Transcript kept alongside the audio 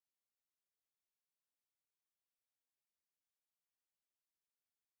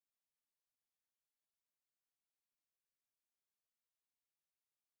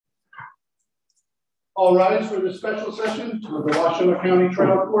All rise for the special session of the Washtenaw County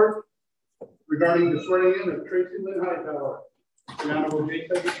Trial Court regarding the swearing in of Tracy Lynn Hightower. The Honorable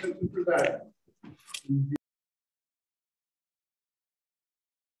Cedric Simpson presiding.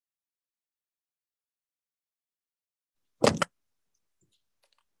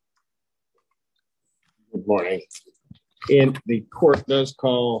 Good morning. And the court does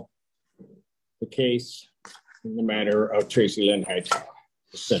call the case in the matter of Tracy Lynn Hightower.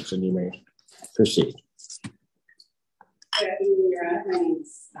 Simpson, you may proceed. Good afternoon, Your Honor. My name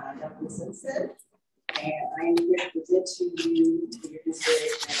is Dr. Simpson, and I am here to present to you for your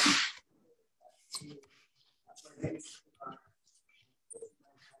consideration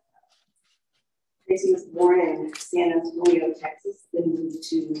Tracy was born in San Antonio, Texas, then moved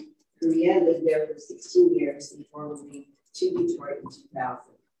to Korea and lived there for 16 years before moving to Detroit in 2000.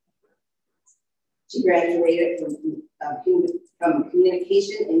 She graduated from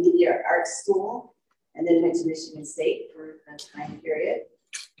Communication and Media Arts School and then went to Michigan State for a time period.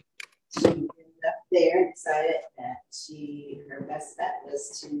 She ended up there and decided that her best bet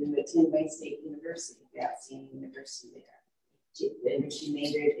was to attend Wayne State University, the outstanding university there. She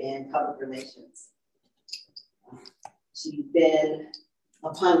majored in public relations.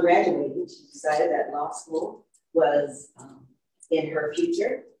 Upon graduating, she decided that law school was in her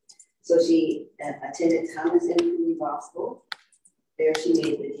future. So she attended Thomas and Cooley Law School. There she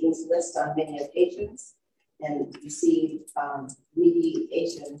made the dean's list on many occasions and received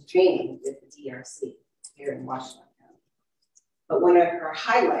mediation training with the DRC here in Washtenaw County. But one of her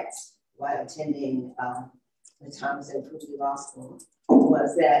highlights while attending the Thomas and Cooley Law School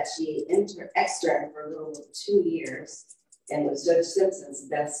was that she externed for a little over 2 years and was Judge Simpson's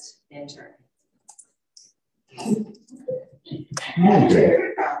best intern.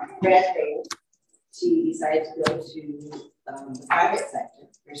 After graduating, she decided to go to the private sector,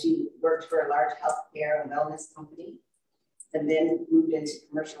 where she worked for a large healthcare and wellness company, and then moved into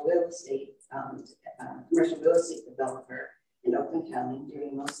commercial real estate developer in Oakland County,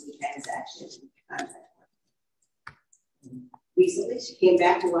 doing mostly transactions and contract work. Recently, she came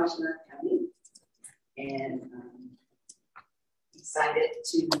back to Washtenaw County and decided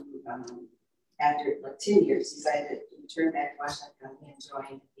to, after like 10 years, decided to return back to Washtenaw County and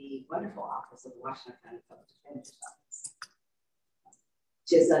join the wonderful office of the Washtenaw County Public Defender's Office.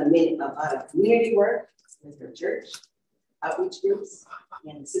 She has done a lot of community work with her church, outreach groups,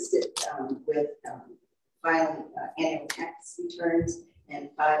 and assisted with filing annual tax returns and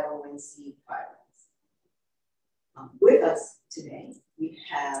 501c filings. With us today, we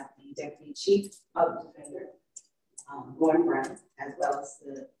have the Deputy Chief Public Defender, Warren Brown, as well as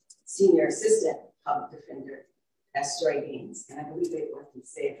the Senior Assistant Public Defender, Estroy Gaines, and I believe they want to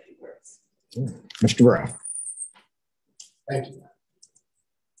say a few words. Mr. Brown. Thank you.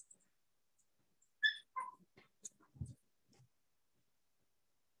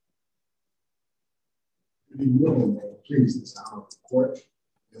 Good evening, and please, this hour of the court.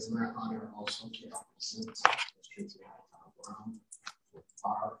 It is my honor also to present Tracy Brown for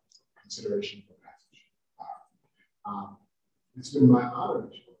our consideration for passage. It's been my honor to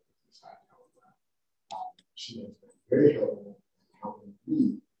work with Ms. Hightower Brown. She has been very helpful in helping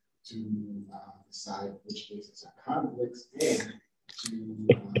me to decide which cases are conflicts and to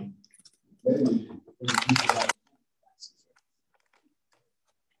maybe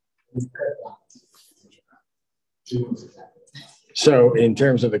So in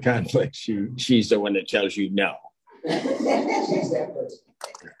terms of the conflict, she's the one that tells you no. She's that person.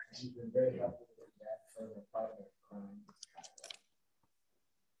 She's been very helpful with that for the part of the crime.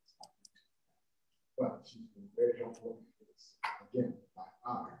 But she's been very helpful because, again, by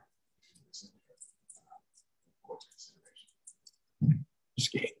honor, court's consideration. Ms.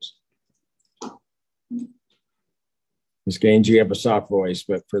 Gaines. Ms. Gaines, you have a soft voice,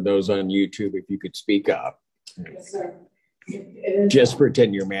 but for those on YouTube, if you could speak up. Yes, sir. Just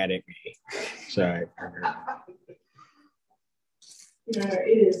pretend you're mad at me. Sorry. You know, it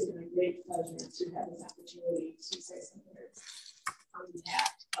is a great pleasure to have this opportunity to say some words on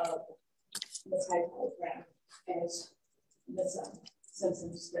behalf of Ms. Hightower Brown as Ms.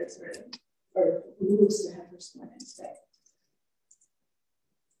 Simpson swears her in, or moves to have her sworn in today.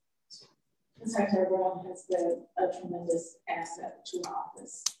 Ms. Hightower Brown has been a tremendous asset to our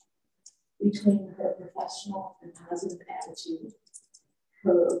office. Between her professional and positive attitude,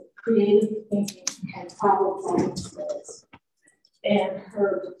 her creative thinking and problem-solving skills, and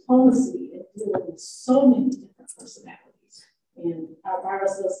her diplomacy in dealing with so many different personalities in our bar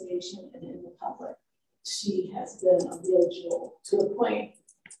association and in the public, she has been a real jewel to the point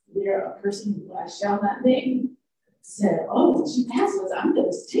where a person who I shall not name said, oh, she passes, I'm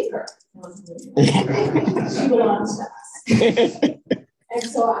going to take her. She went on to us. And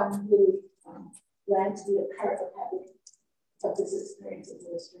so I'm really glad to be a part of this experience of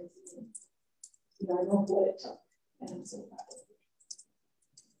illustration. You know, I know what it took, and I'm so proud of it.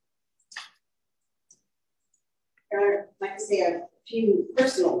 I'd like to say a few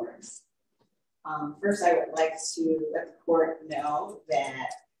personal words. First, I would like to let the court know that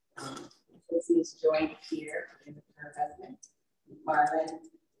Tracy is joined here with her husband, Marlon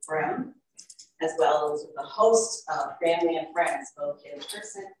Brown, as well as with a host of family and friends, both in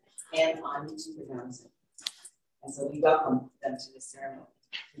person and on YouTube and Zoom. And so we welcome them to this ceremony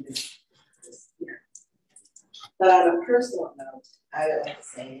this year. But on a personal note, I would like to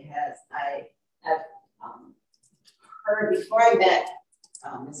say, I have heard, before I met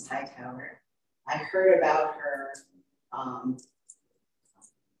Ms. Hightower, I heard about her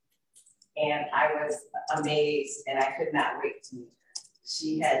and I was amazed, and I could not wait to meet her.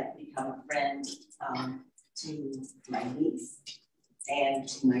 She had become a friend to my niece and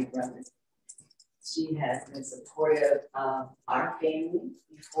to my brother. She has been supportive of our family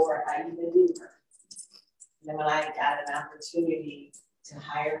before I even knew her. And then when I got an opportunity to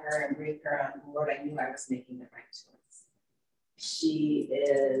hire her and bring her on board, I knew I was making the right choice. She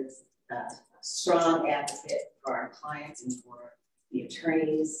is a strong advocate for our clients and for the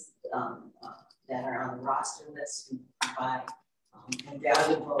attorneys that are on the roster list who provide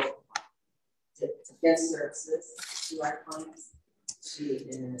invaluable defense services to our clients. She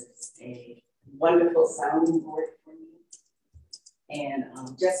is a wonderful sounding board for me. And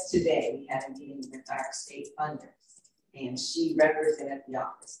just today, we had a meeting with our state funders, and she represented the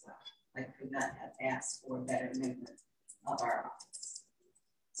office well. I could not have asked for a better member of our office.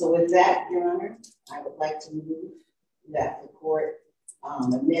 So with that, Your Honor, I would like to move that the court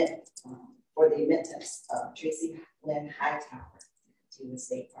admit for the admittance of Tracy Lynn Hightower to the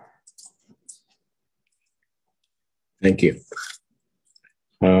state bar. Thank you.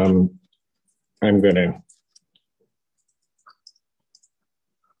 I'm going to,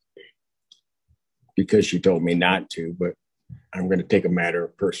 because she told me not to, but I'm going to take a matter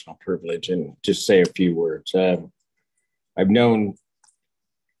of personal privilege and just say a few words. I've known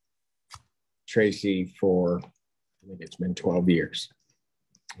Tracy for, I think it's been 12 years.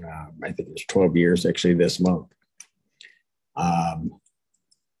 I think it's 12 years actually this month.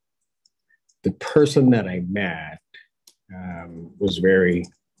 The person that I met was very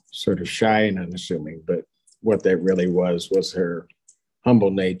sort of shy and unassuming, but what that really was her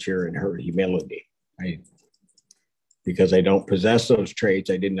humble nature and her humility. Because I don't possess those traits,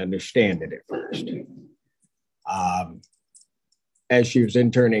 I didn't understand it at first. As she was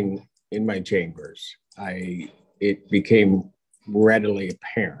interning in my chambers, it became readily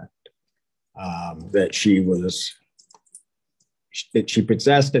apparent that she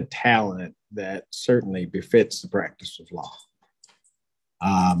possessed a talent that certainly befits the practice of law.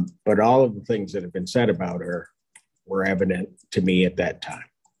 But all of the things that have been said about her were evident to me at that time.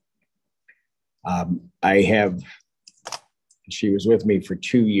 She was with me for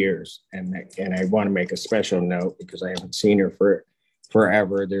 2 years, and I want to make a special note because I haven't seen her for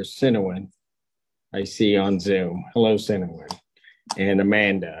forever. There's Cinnamon I see on Zoom. Hello, Cinnamon. And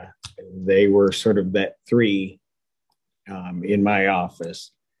Amanda. They were sort of that three in my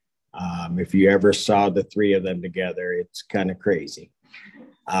office. If you ever saw the three of them together, it's kind of crazy.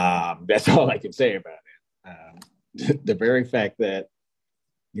 That's all I can say about it. The very fact that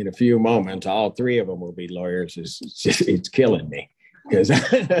in a few moments, all three of them will be lawyers it's killing me, because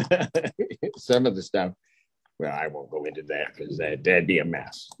some of the stuff, well, I won't go into that because that'd be a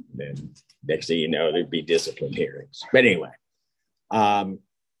mess. Then next thing you know, there'd be discipline hearings. But anyway,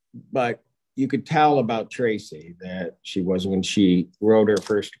 but you could tell about Tracy that she was, when she wrote her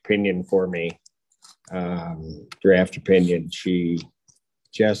first opinion for me, draft opinion,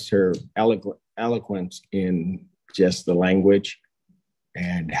 her eloquence in just the language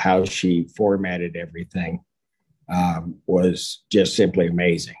and how she formatted everything was just simply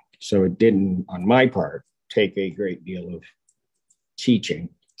amazing. So it didn't, on my part, take a great deal of teaching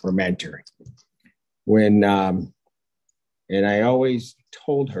or mentoring. And I always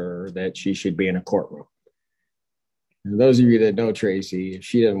told her that she should be in a courtroom. And those of you that know Tracy, if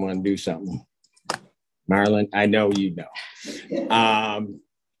she doesn't want to do something, Marlon, I know you know.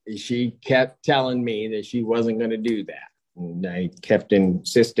 She kept telling me that she wasn't going to do that. And I kept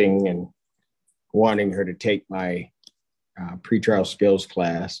insisting and wanting her to take my pretrial skills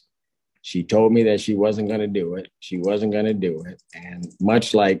class. She told me that she wasn't going to do it. She wasn't going to do it. And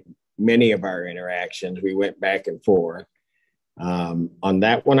much like many of our interactions, we went back and forth. On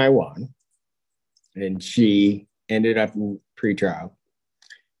that one, I won. And she ended up in pretrial.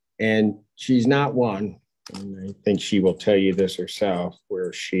 And she's not one, and I think she will tell you this herself,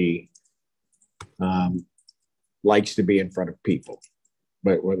 where she likes to be in front of people.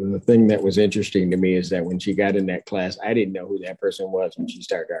 But the thing that was interesting to me is that when she got in that class, I didn't know who that person was when she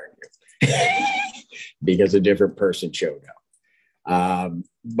started arguing because a different person showed up.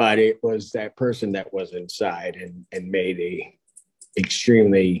 But it was that person that was inside and made a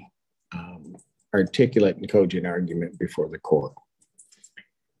extremely articulate and cogent argument before the court.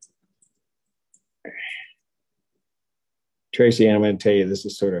 Tracy, I'm going to tell you, this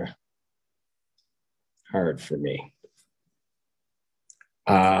is sort of hard for me.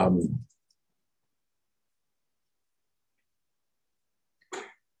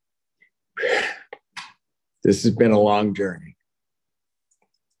 This has been a long journey,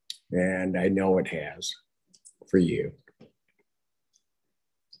 and I know it has for you.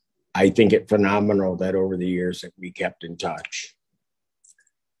 I think it's phenomenal that over the years that we kept in touch,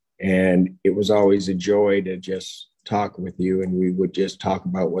 and it was always a joy to just talk with you, and we would just talk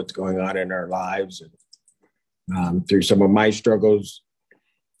about what's going on in our lives. And through some of my struggles,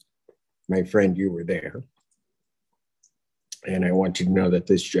 my friend, you were there. And I want you to know that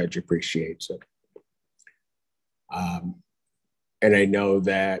this judge appreciates it. And I know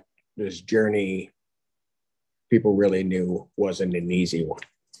that this journey, people really knew wasn't an easy one.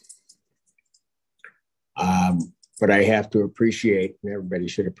 But I have to appreciate, and everybody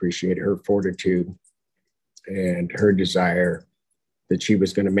should appreciate, her fortitude and her desire that she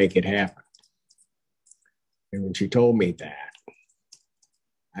was going to make it happen. And when she told me that,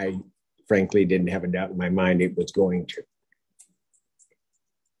 I frankly didn't have a doubt in my mind it was going to.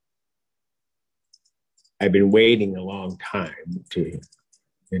 I've been waiting a long time to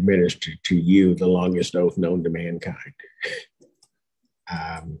administer to you the longest oath known to mankind.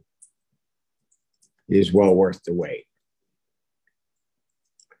 It is well worth the wait.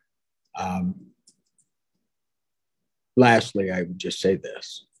 Lastly, I would just say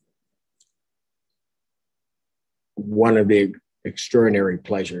this. One of the extraordinary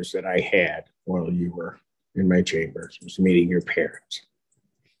pleasures that I had while you were in my chambers was meeting your parents.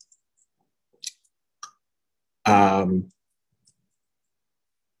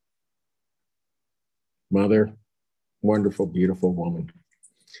 Mother, wonderful, beautiful woman.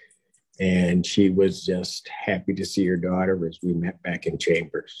 And she was just happy to see her daughter as we met back in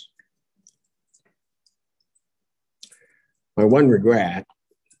chambers. My one regret,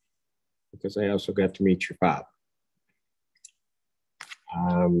 because I also got to meet your father.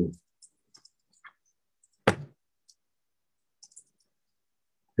 An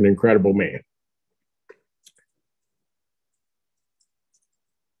incredible man.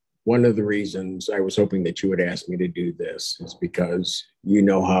 One of the reasons I was hoping that you would ask me to do this is because you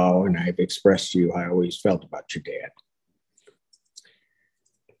know how, and I've expressed to you how I always felt about your dad.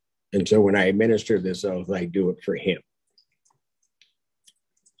 And so when I administer this oath, I do it for him.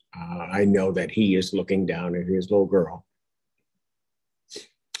 I know that he is looking down at his little girl,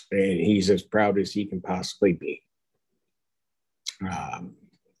 and he's as proud as he can possibly be.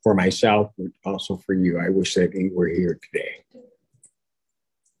 For myself, but also for you, I wish that he were here today.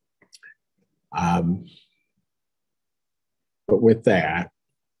 But with that,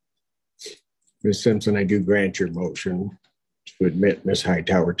 Ms. Simpson, I do grant your motion to admit Ms.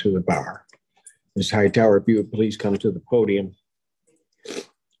 Hightower to the bar. Ms. Hightower, if you would please come to the podium,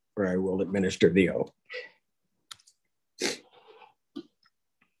 where I will administer the oath.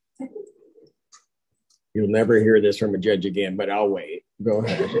 You'll never hear this from a judge again, but I'll wait. Go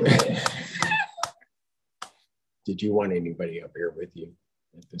ahead. Did you want anybody up here with you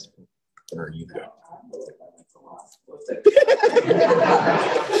at this point? Or are you good?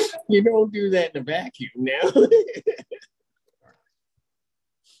 You don't do that in a vacuum now.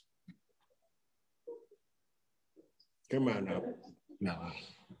 Come on up. No.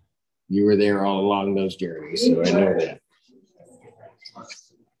 You were there all along those journeys, so I know that.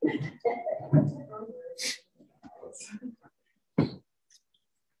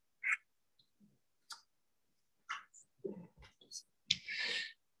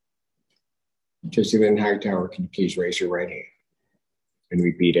 Trustee Lynn Hightower, can you please raise your right hand and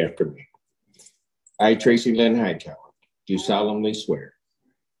repeat after me? I, Tracy Lynn Hightower, do solemnly swear.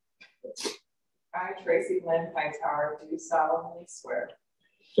 I, Tracy Lynn Hightower, do solemnly swear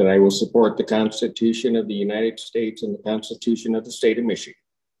that I will support the Constitution of the United States and the Constitution of the State of Michigan.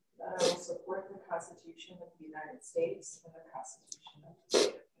 That I will support the Constitution of the United States and the Constitution of the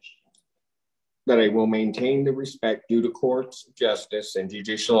State of Michigan. That I will maintain the respect due to courts, justice, and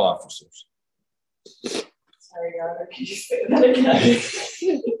judicial officers. Sorry, Your Honor, can you say that again?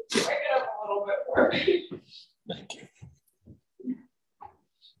 Bring it up a little bit more. Thank you.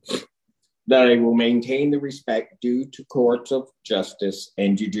 That I will maintain the respect due to courts of justice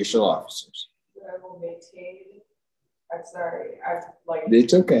and judicial officers. That I will maintain, I'm sorry, I like.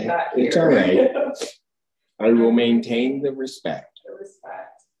 It's okay. It's all right. I will maintain the respect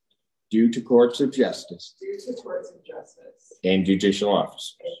due to courts of justice and judicial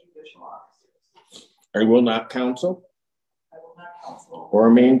officers. I will not counsel or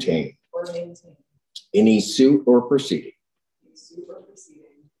maintain any suit or proceeding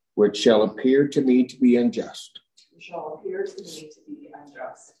which shall appear to me to be unjust,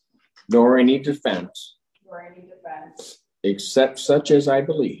 nor any defense except such as I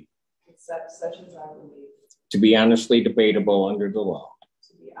believe to be honestly debatable under the law.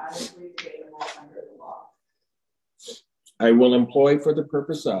 I will employ for the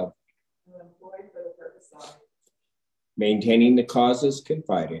purpose of maintaining the causes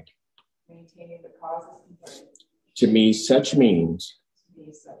confided to me such means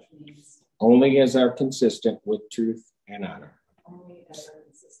only as are consistent with truth and honor.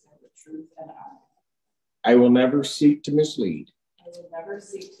 I will never seek to mislead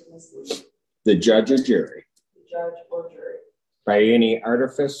the judge or jury by any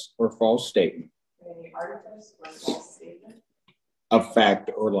artifice or false statement of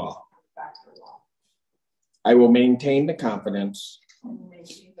fact or law. I will maintain the confidence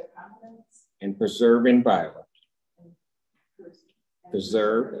and preserve inviolate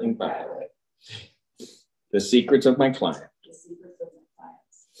the secrets of my client,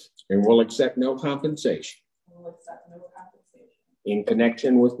 and will accept no compensation in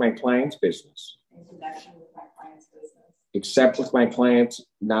connection with my client's business, except with my client's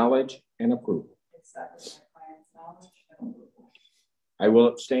knowledge and approval. I will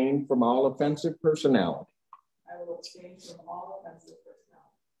abstain from all offensive personality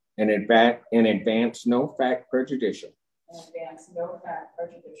and advance no fact prejudicial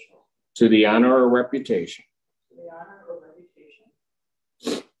to the honor or reputation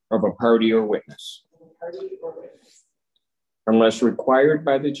of a party or witness, unless required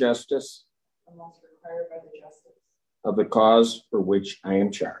by the justice of the cause for which I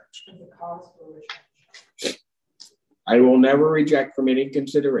am charged. I will never reject from any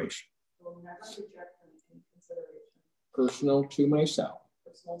consideration personal to myself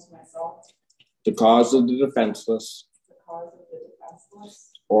the cause of the defenseless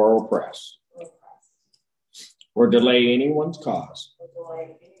or oppressed, or delay anyone's cause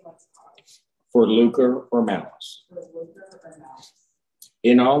for lucre or malice.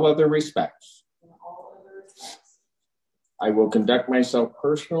 In all other respects, I will conduct myself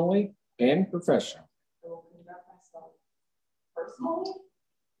personally and professionally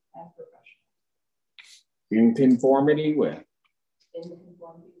in conformity with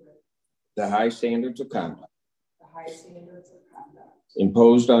the high standards of conduct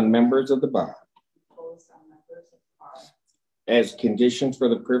imposed on members of the bar as conditions for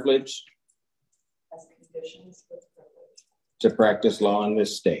the privilege to practice law in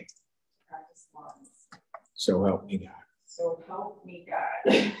this state. So help me God. So help me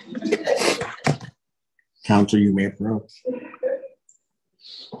God. Counsel, you may approach.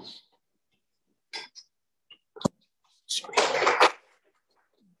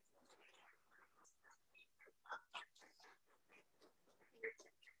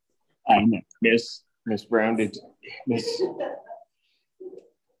 Miss Brown,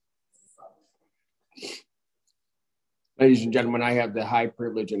 Ladies and gentlemen, I have the high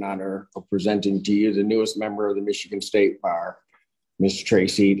privilege and honor of presenting to you the newest member of the Michigan State Bar, Miss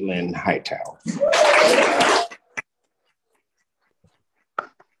Tracy Lynn Hightower.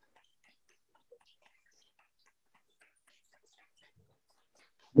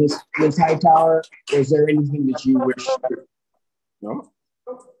 Miss Hightower, is there anything that you wish to? No?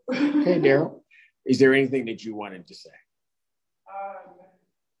 Okay, Daryl. Is there anything that you wanted to say? I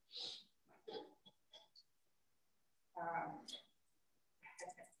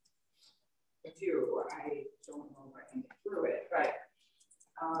don't know if I can get through it, but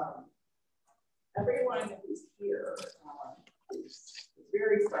everyone who's here is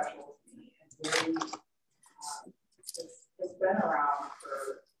very special to me and very has been around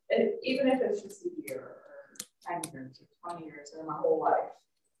for, even if it's just a year or 10 years or 20 years or my whole life.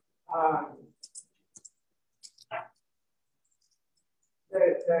 I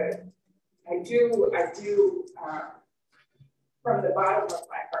do from the bottom of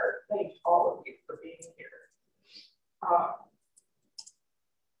my heart, thank all of you for being here.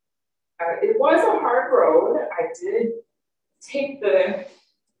 It was a hard road. I did take the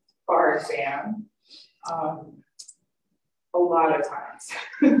bar exam a lot of times.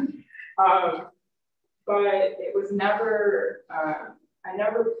 but it was never, I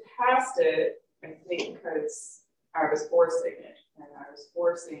never passed it, I think, because I was forcing it, and I was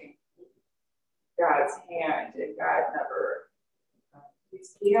forcing God's hand, and God never,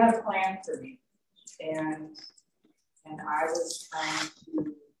 he had a plan for me, and I was trying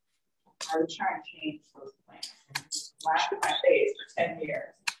to change those plans, and just laughed in my face for 10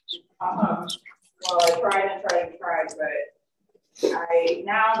 years. Well, I tried, but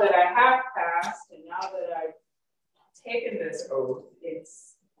now that I have passed, and now that I've taken this oath,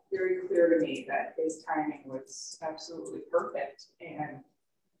 it's very clear to me that his timing was absolutely perfect and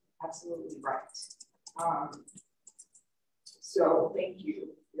absolutely right. So thank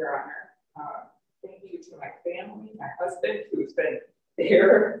you, Your Honor. Thank you to my family, my husband, who's been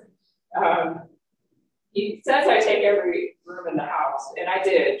there. He says I take every room in the house, and I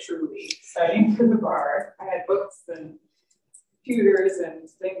did, truly, studying for the bar. I had books and computers and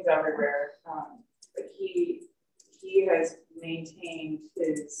things everywhere. But he has maintained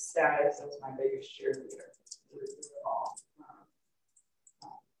his status as my biggest cheerleader through it all.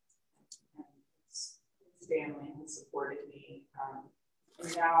 And his family has supported me.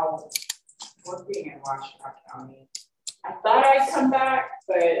 And now, working in Washtenaw County, I thought I'd come back,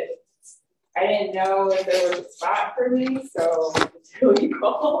 but I didn't know if there was a spot for me, so until he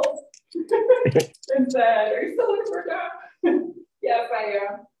called and said, "Are you still looking for a job?" Yes, I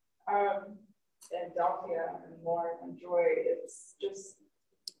am. And Delphia and Lauren and Joy, it's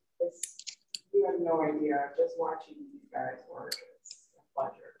you have no idea. Just watching you guys work is a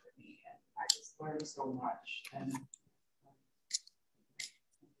pleasure for me, and I just learned so much. And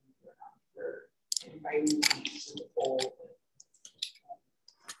for inviting me to the fold.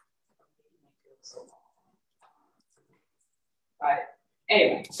 But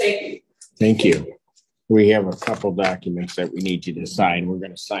anyway, thank you. Thank you. We have a couple documents that we need you to sign. We're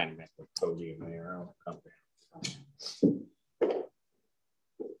going to sign them at the podium there. I'll come back.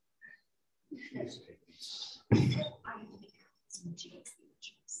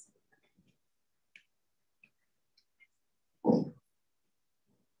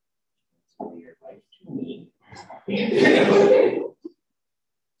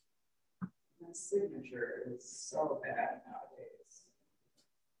 My signature is so bad nowadays.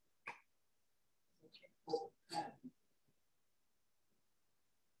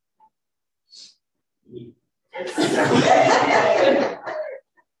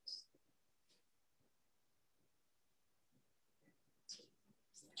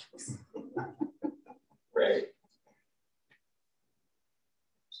 Right.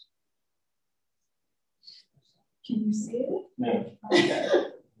 Can you see it? No. Okay.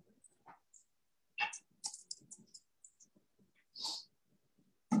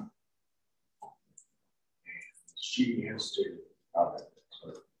 She has to.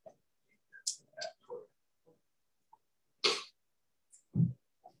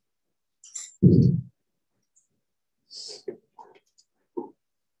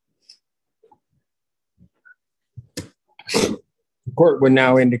 The court would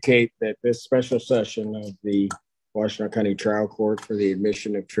now indicate that this special session of the Washtenaw County Trial Court for the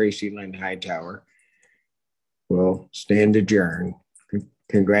admission of Tracy Lynn Hightower will stand adjourned.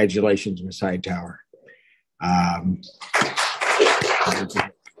 Congratulations, Ms. Hightower.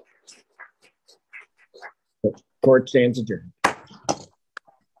 Court stands adjourned.